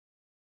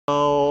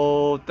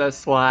Oh, the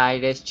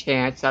slightest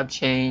chance of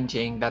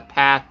changing the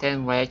path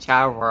in which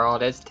our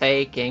world is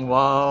taking.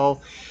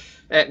 Whoa,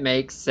 it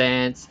makes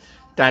sense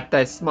that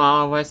the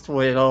smallest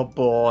little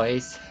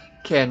boys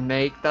can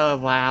make the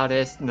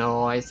loudest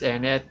noise,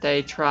 and if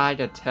they try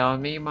to tell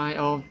me my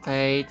own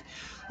fate,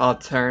 I'll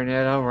turn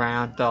it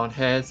around, don't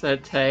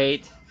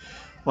hesitate.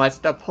 What's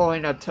the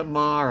point of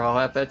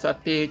tomorrow if it's a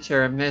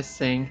future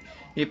missing?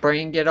 You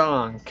bring it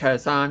on,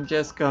 'cause I'm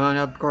just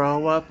gonna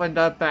grow up in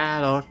the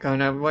battle,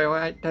 gonna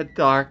fight the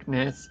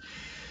darkness,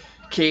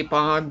 keep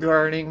on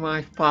burning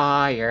my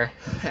fire.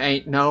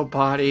 Ain't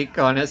nobody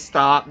gonna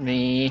stop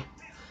me.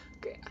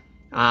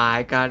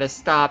 I gotta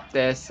stop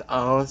this,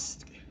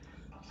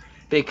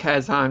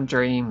 because I'm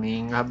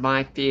dreaming of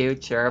my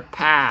future,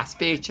 past,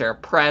 future,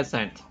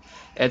 present.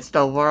 It's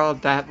the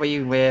world that we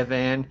live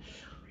in.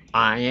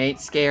 I ain't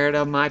scared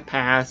of my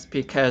past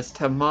because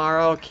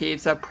tomorrow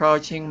keeps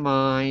approaching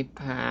my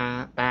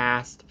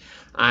past.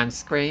 I'm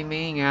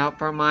screaming out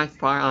for my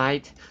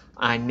fight.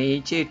 I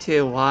need you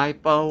to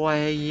wipe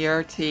away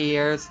your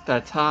tears.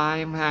 The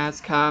time has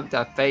come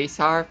to face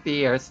our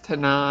fears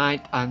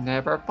tonight. I'm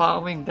never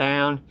falling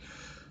down.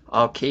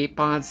 I'll keep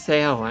on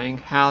sailing.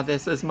 How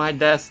this is my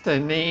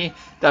destiny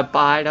to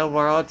buy the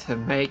world to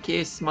make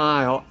you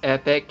smile.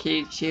 If it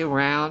keeps you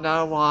round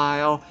a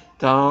while,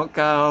 don't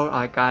go.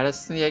 I gotta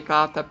sneak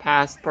off the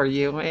past for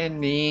you and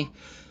me.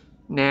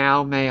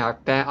 Now may our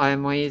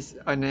families,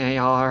 may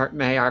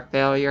our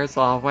failures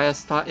all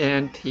rest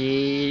in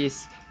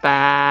peace.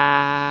 Back.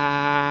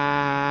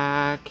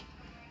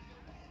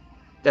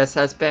 This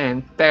has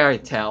been Fairy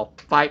Tale.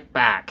 Fight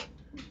back.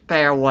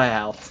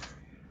 Farewell.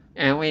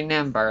 And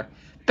remember,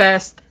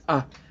 best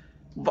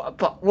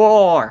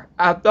war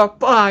of the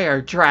fire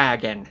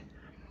dragon.